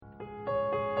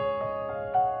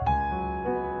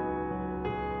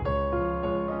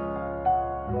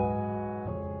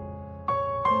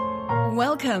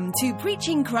Welcome to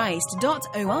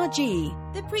PreachingChrist.org,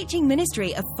 the preaching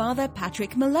ministry of Father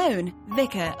Patrick Malone,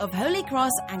 Vicar of Holy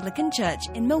Cross Anglican Church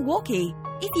in Milwaukee.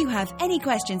 If you have any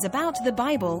questions about the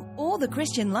Bible or the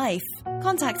Christian life,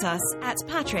 contact us at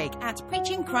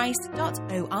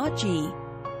patrick@preachingchrist.org.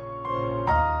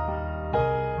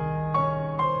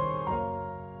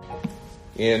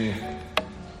 In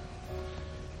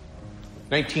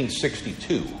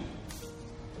 1962,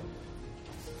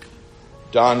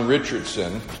 Don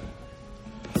Richardson,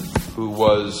 who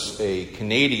was a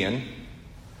Canadian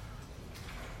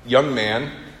young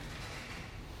man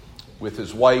with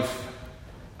his wife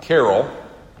Carol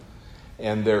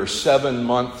and their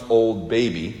 7-month-old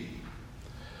baby,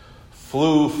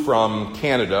 flew from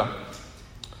Canada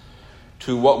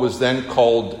to what was then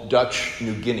called Dutch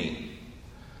New Guinea.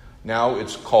 Now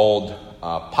it's called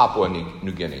Papua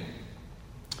New Guinea.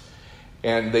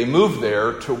 And they moved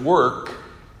there to work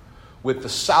with the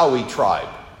Sawi tribe.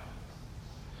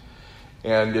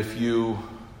 And if you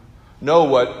know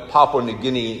what Papua New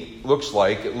Guinea looks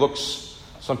like,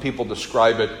 some people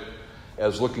describe it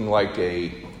as looking like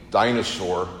a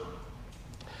dinosaur.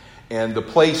 And the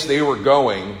place they were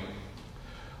going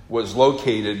was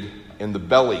located in the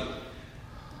belly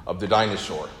of the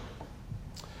dinosaur.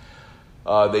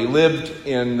 They lived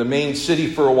in the main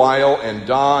city for a while, and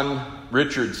Don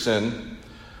Richardson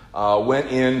went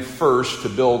in first to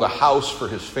build a house for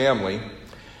his family.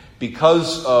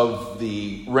 Because of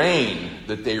the rain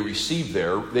that they received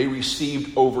there, they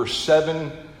received over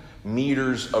 7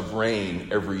 meters of rain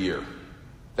every year.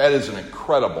 That is an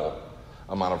incredible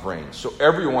amount of rain. So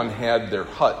everyone had their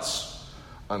huts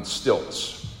on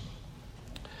stilts.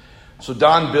 So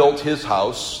Don built his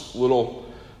house, little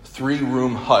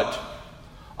 3-room hut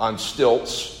on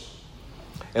stilts,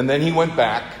 and then he went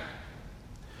back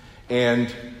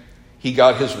and he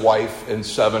got his wife and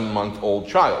 7-month-old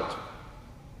child.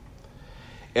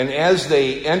 And as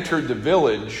they entered the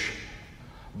village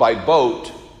by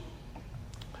boat,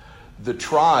 the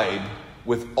tribe,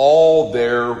 with all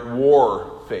their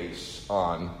war face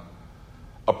on,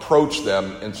 approached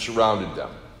them and surrounded them.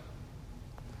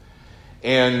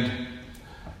 And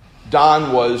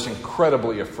Don was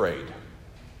incredibly afraid.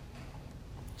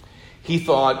 He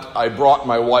thought, I brought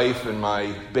my wife and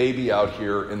my baby out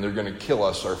here and they're going to kill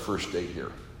us our first day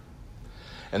here.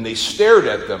 And they stared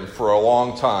at them for a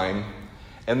long time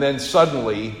and then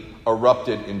suddenly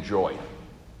erupted in joy.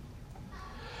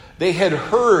 They had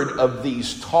heard of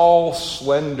these tall,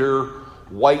 slender,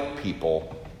 white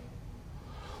people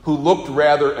who looked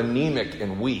rather anemic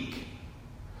and weak.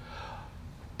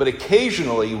 But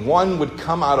occasionally one would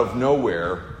come out of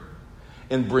nowhere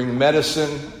and bring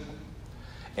medicine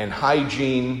and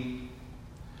hygiene,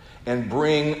 and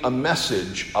bring a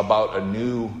message about a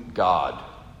new God.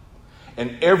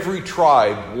 And every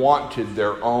tribe wanted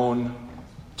their own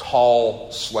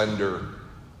tall, slender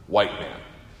white man.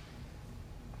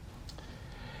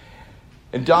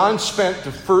 And Don spent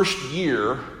the first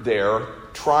year there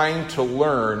trying to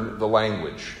learn the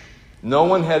language. No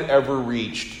one had ever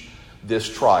reached this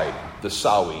tribe, the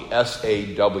Sawi,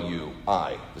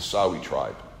 S-A-W-I, the Sawi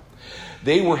tribe.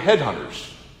 They were headhunters.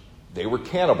 They were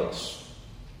cannibals.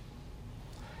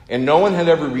 And no one had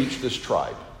ever reached this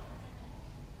tribe.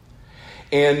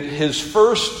 And his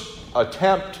first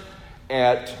attempt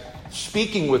at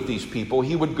speaking with these people,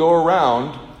 he would go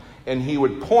around and he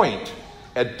would point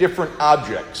at different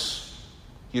objects.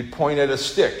 He'd point at a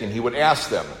stick and he would ask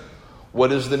them,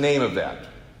 what is the name of that?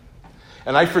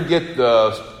 And I forget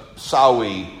the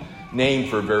Sawi name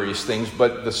for various things,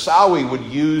 but the Sawi would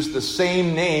use the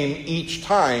same name each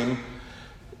time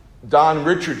Don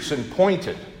Richardson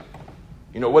pointed.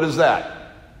 What is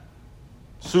that?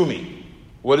 Sumi.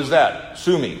 What is that?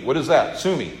 Sumi. What is that?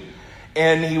 Sumi.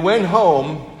 And he went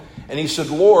home and he said,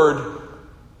 Lord,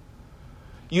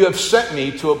 you have sent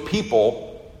me to a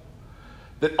people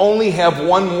that only have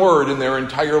one word in their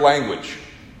entire language.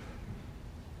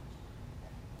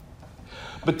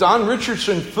 But Don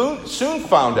Richardson soon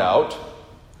found out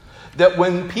that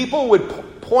when people would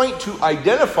point to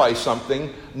identify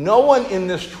something, no one in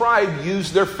this tribe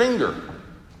used their finger.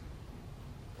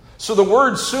 So the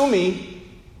word sumi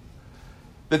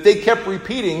that they kept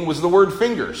repeating was the word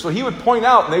finger. So he would point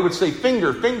out and they would say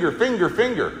finger, finger, finger,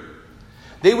 finger.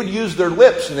 They would use their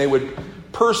lips and they would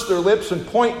purse their lips and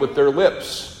point with their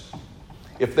lips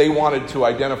if they wanted to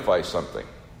identify something.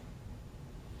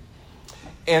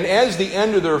 And as the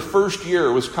end of their first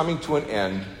year was coming to an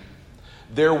end,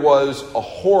 there was a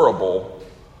horrible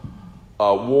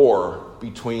war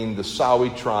between the Sawi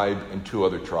tribe and 2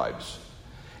 other tribes.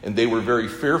 And they were very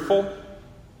fearful.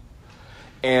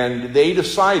 And they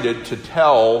decided to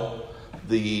tell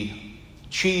the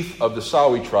chief of the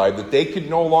Sawi tribe that they could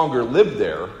no longer live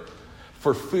there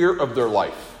for fear of their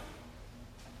life.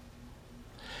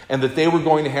 And that they were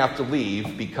going to have to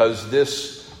leave because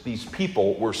these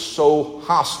people were so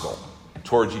hostile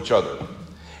towards each other.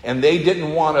 And they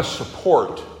didn't want to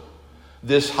support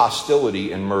this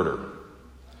hostility and murder.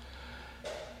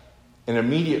 And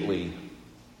immediately,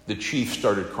 the chief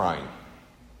started crying.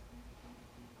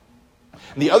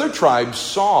 And the other tribes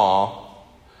saw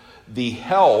the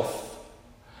health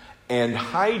and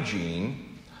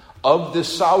hygiene of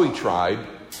this Sawi tribe,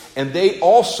 and they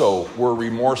also were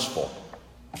remorseful.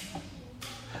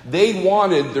 They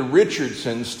wanted the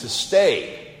Richardsons to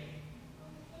stay.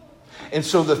 And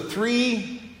so the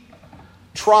three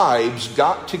tribes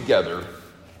got together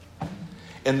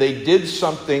and they did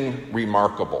something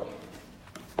remarkable.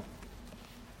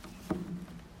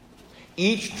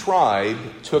 Each tribe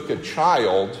took a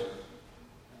child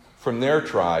from their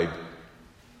tribe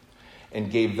and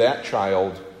gave that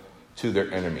child to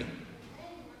their enemy.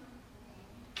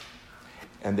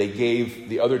 And they gave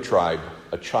the other tribe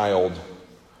a child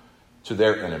to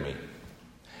their enemy.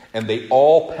 And they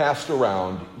all passed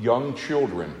around young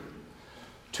children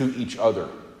to each other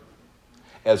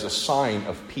as a sign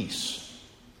of peace.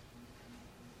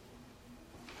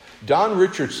 Don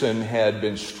Richardson had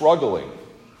been struggling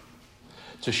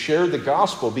to share the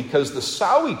gospel because the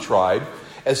Sawi tribe,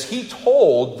 as he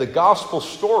told the gospel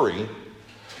story,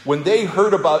 when they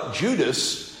heard about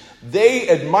Judas, they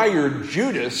admired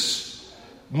Judas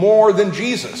more than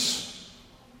Jesus.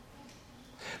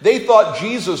 They thought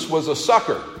Jesus was a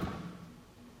sucker.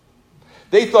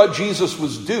 They thought Jesus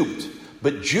was duped.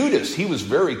 But Judas, he was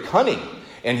very cunning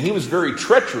and he was very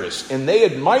treacherous, and they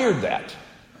admired that.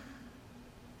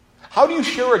 How do you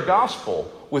share a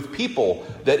gospel with people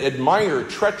that admire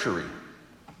treachery?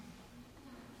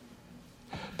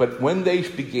 But when they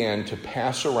began to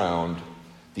pass around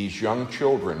these young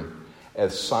children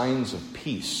as signs of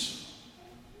peace,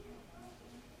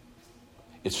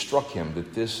 it struck him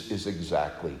that this is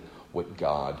exactly what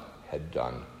God had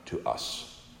done to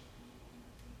us.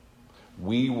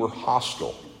 We were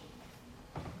hostile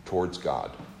towards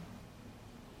God.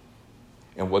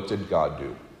 And what did God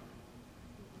do?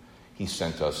 He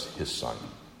sent us his Son.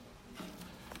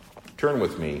 Turn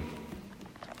with me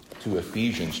to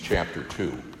Ephesians chapter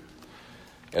 2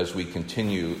 as we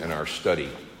continue in our study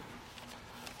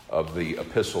of the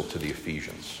epistle to the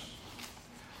Ephesians.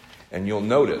 And you'll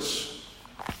notice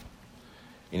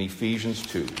in Ephesians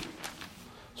 2,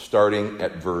 starting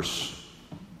at verse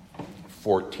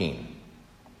 14.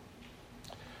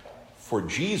 For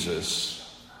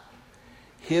Jesus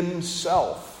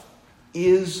himself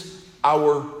is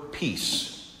our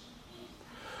peace,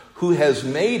 who has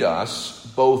made us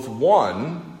both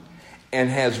one and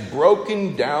has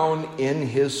broken down in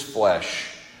his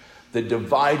flesh the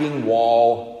dividing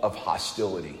wall of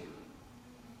hostility.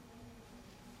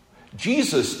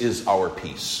 Jesus is our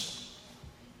peace.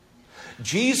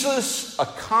 Jesus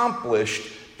accomplished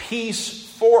peace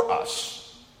for us.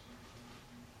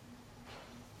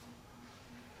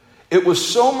 It was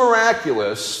so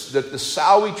miraculous that the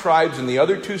Sawi tribes and the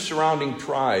other two surrounding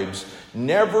tribes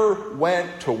never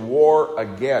went to war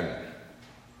again.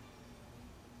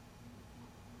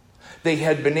 They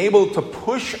had been able to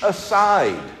push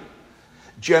aside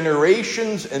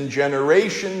generations and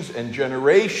generations and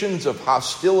generations of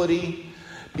hostility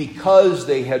because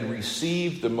they had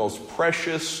received the most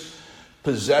precious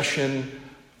possession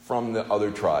from the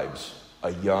other tribes,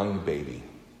 a young baby.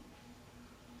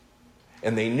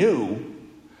 And they knew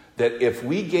that if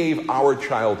we gave our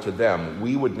child to them,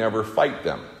 we would never fight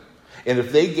them. And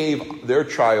if they gave their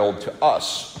child to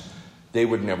us, they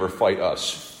would never fight us,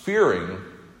 fearing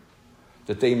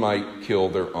that they might kill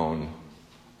their own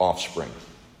offspring.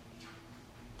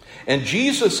 And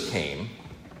Jesus came,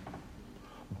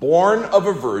 born of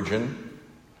a virgin,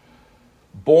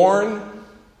 born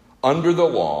under the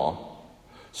law,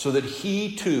 so that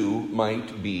he too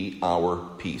might be our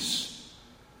peace.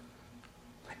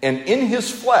 And in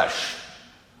his flesh,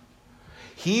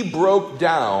 he broke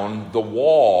down the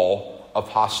wall of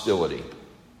hostility.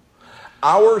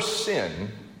 Our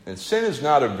sin, and sin is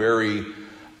not a very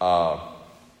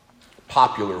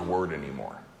popular word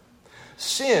anymore.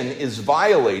 Sin is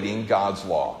violating God's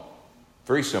law.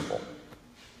 Very simple.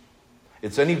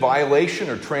 It's any violation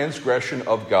or transgression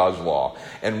of God's law.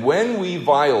 And when we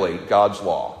violate God's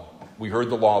law, we heard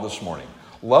the law this morning,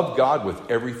 love God with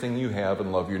everything you have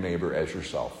and love your neighbor as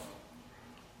yourself.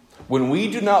 When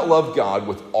we do not love God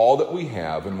with all that we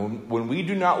have, and when we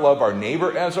do not love our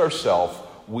neighbor as ourselves,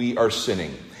 we are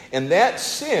sinning. And that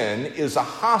sin is a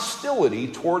hostility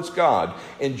towards God.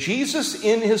 And Jesus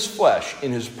in his flesh,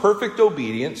 in his perfect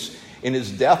obedience, in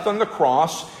his death on the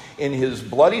cross, in his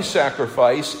bloody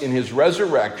sacrifice, in his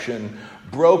resurrection,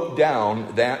 broke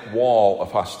down that wall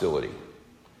of hostility.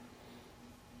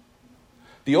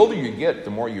 The older you get,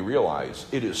 the more you realize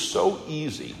it is so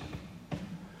easy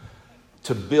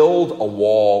to build a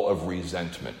wall of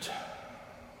resentment,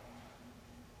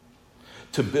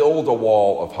 to build a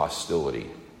wall of hostility,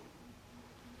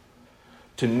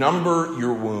 to number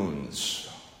your wounds,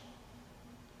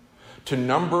 to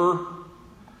number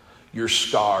your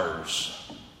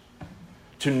scars,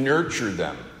 to nurture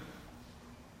them,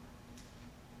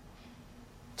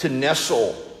 to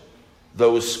nestle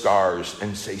those scars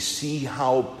and say, see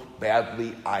how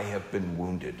badly I have been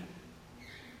wounded.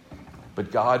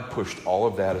 But God pushed all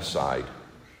of that aside,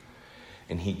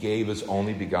 and he gave his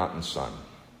only begotten Son.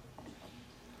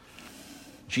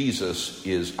 Jesus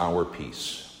is our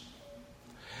peace.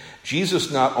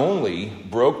 Jesus not only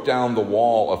broke down the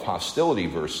wall of hostility,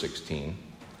 verse 16,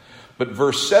 but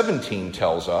verse 17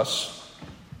 tells us,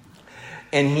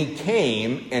 and he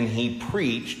came and he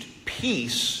preached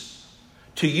peace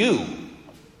to you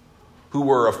who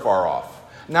were afar off.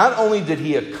 Not only did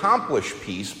he accomplish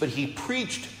peace, but he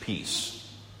preached peace.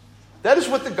 That is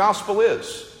what the gospel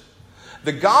is.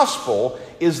 The gospel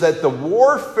is that the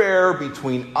warfare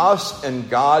between us and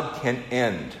God can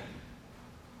end.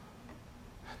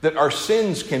 That our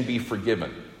sins can be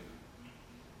forgiven.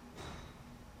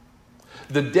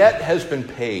 The debt has been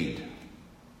paid.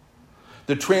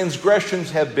 The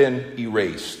transgressions have been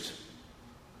erased.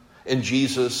 And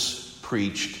Jesus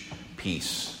preached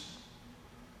peace.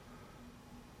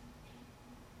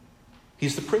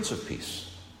 He's the Prince of Peace.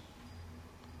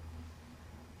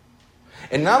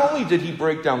 And not only did he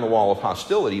break down the wall of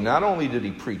hostility, not only did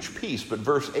he preach peace, but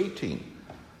verse 18,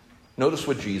 notice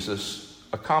what Jesus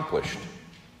accomplished.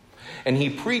 And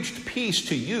he preached peace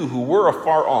to you who were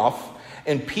afar off,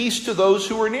 and peace to those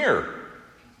who were near.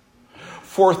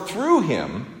 For through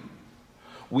him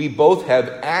we both have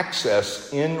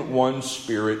access in one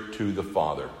Spirit to the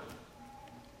Father.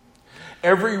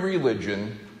 Every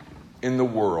religion in the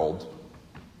world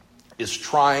is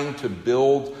trying to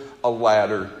build a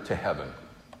ladder to heaven.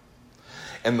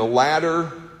 And the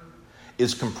ladder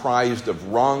is comprised of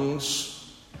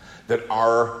rungs that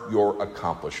are your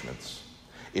accomplishments.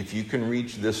 If you can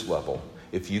reach this level,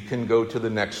 if you can go to the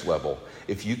next level,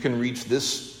 if you can reach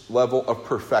this level of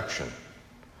perfection,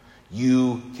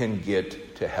 you can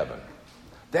get to heaven.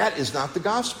 That is not the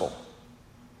gospel.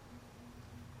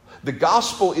 The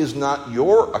gospel is not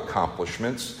your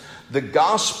accomplishments. The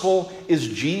gospel is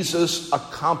Jesus'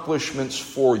 accomplishments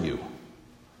for you.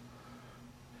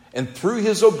 And through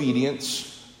his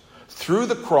obedience, through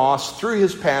the cross, through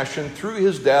his passion, through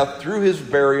his death, through his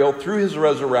burial, through his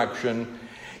resurrection,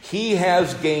 he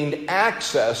has gained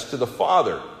access to the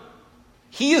Father.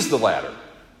 He is the ladder.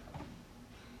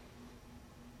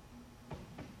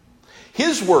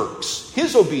 His works,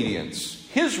 his obedience,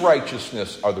 his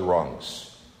righteousness are the rungs.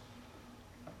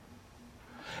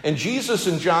 And Jesus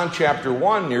in John chapter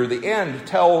 1 near the end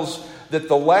tells that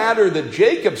the ladder that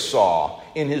Jacob saw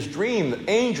in his dream, the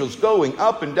angels going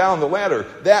up and down the ladder,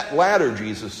 that ladder,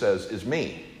 Jesus says, is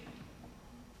me.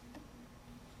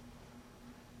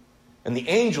 And the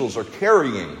angels are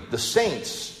carrying the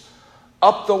saints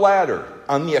up the ladder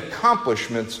on the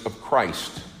accomplishments of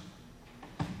Christ.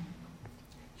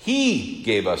 He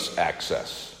gave us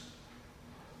access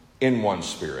in one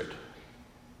Spirit.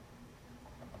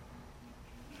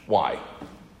 Why?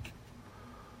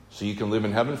 So you can live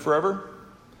in heaven forever?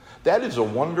 That is a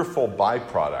wonderful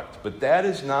byproduct, but that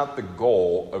is not the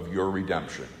goal of your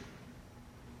redemption.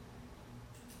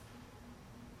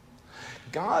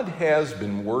 God has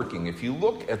been working. If you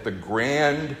look at the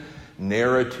grand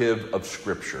narrative of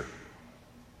Scripture,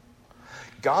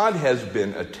 God has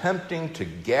been attempting to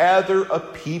gather a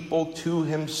people to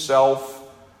himself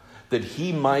that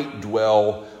he might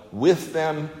dwell with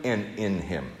them and in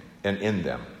him and in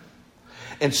them.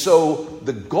 And so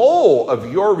the goal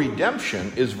of your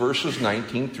redemption is verses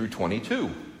 19 through 22.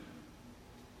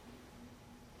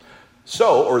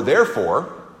 So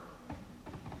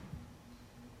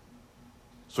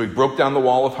he broke down the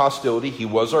wall of hostility. He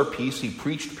was our peace. He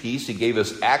preached peace. He gave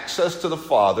us access to the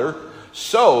Father.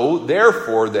 So,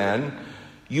 therefore, then,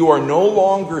 you are no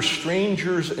longer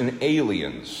strangers and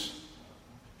aliens,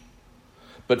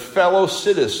 but fellow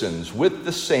citizens with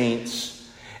the saints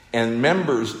and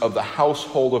members of the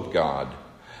household of God,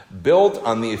 built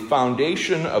on the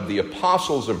foundation of the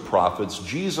apostles and prophets,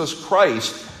 Jesus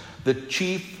Christ, the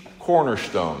chief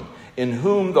cornerstone, in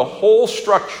whom the whole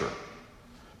structure,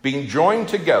 being joined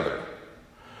together,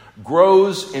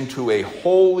 grows into a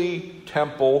holy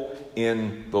temple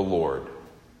in the Lord.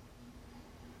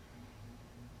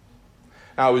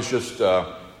 Now, I was just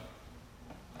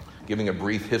giving a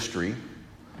brief history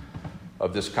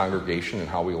of this congregation and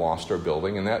how we lost our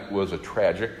building, and that was a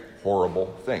tragic, horrible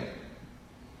thing.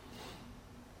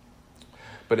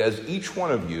 But as each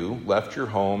one of you left your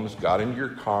homes, got into your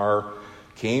car,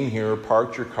 came here,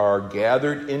 parked your car,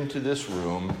 gathered into this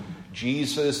room,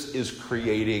 Jesus is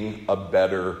creating a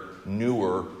better,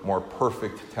 newer, more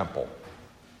perfect temple.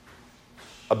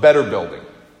 A better building.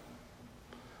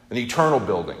 An eternal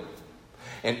building.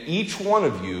 And each one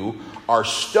of you are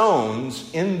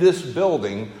stones in this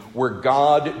building where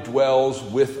God dwells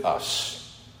with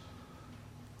us.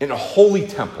 In a holy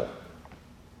temple.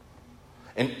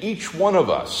 And each one of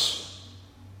us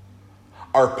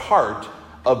are part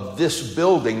of this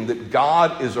building that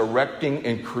God is erecting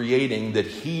and creating that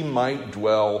he might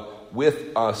dwell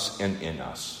with us and in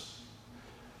us.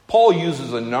 Paul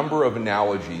uses a number of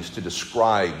analogies to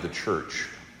describe the church.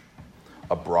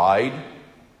 A bride,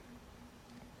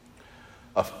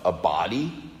 a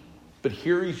body, but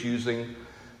here he's using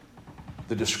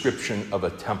the description of a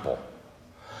temple.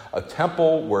 A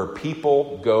temple where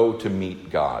people go to meet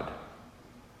God.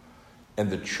 And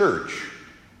the church,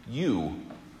 you,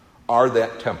 are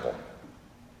that temple.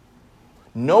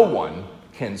 No one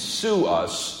can sue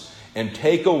us and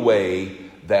take away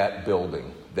that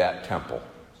building, that temple.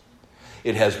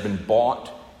 It has been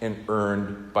bought and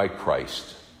earned by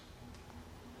Christ.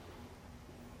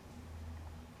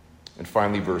 And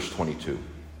finally, verse 22.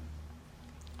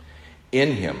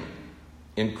 In him,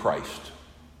 in Christ,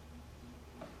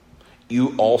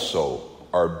 you also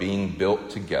are being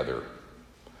built together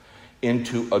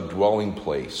into a dwelling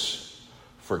place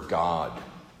for God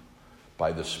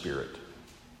by the Spirit.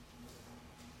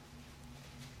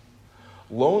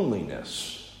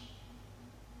 Loneliness,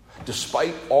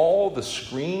 despite all the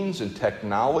screens and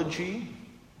technology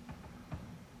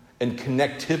and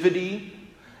connectivity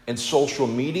and social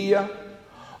media,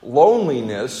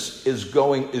 loneliness is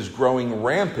growing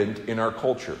rampant in our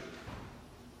culture.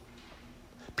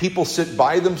 People sit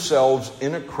by themselves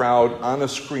in a crowd on a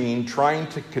screen trying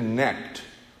to connect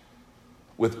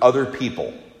with other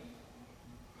people.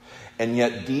 And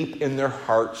yet deep in their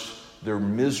hearts, they're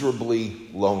miserably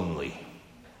lonely.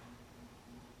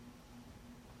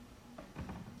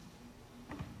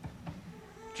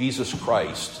 Jesus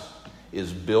Christ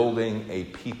is building a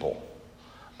people,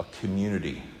 a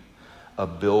community, a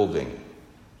building,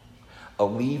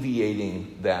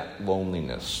 alleviating that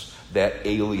loneliness, that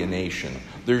alienation.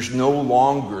 There's no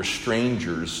longer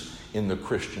strangers in the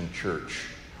Christian church.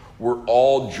 We're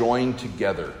all joined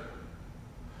together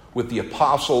with the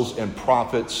apostles and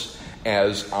prophets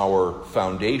as our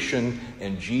foundation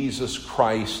and Jesus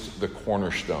Christ the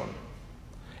cornerstone.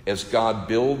 As God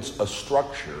builds a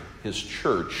structure, his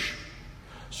church,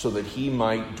 so that he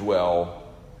might dwell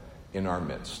in our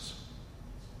midst.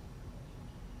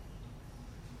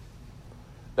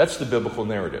 That's the biblical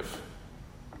narrative.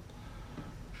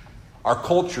 Our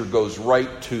culture goes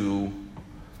right to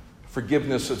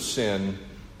forgiveness of sin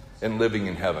and living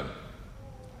in heaven.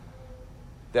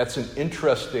 That's an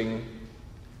interesting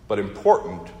but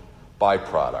important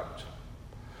byproduct.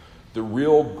 The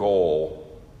real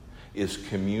goal is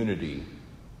community,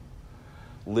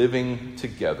 living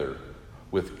together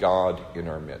with God in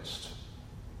our midst.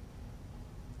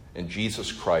 And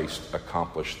Jesus Christ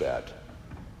accomplished that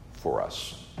for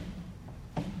us.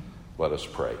 Let us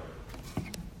pray.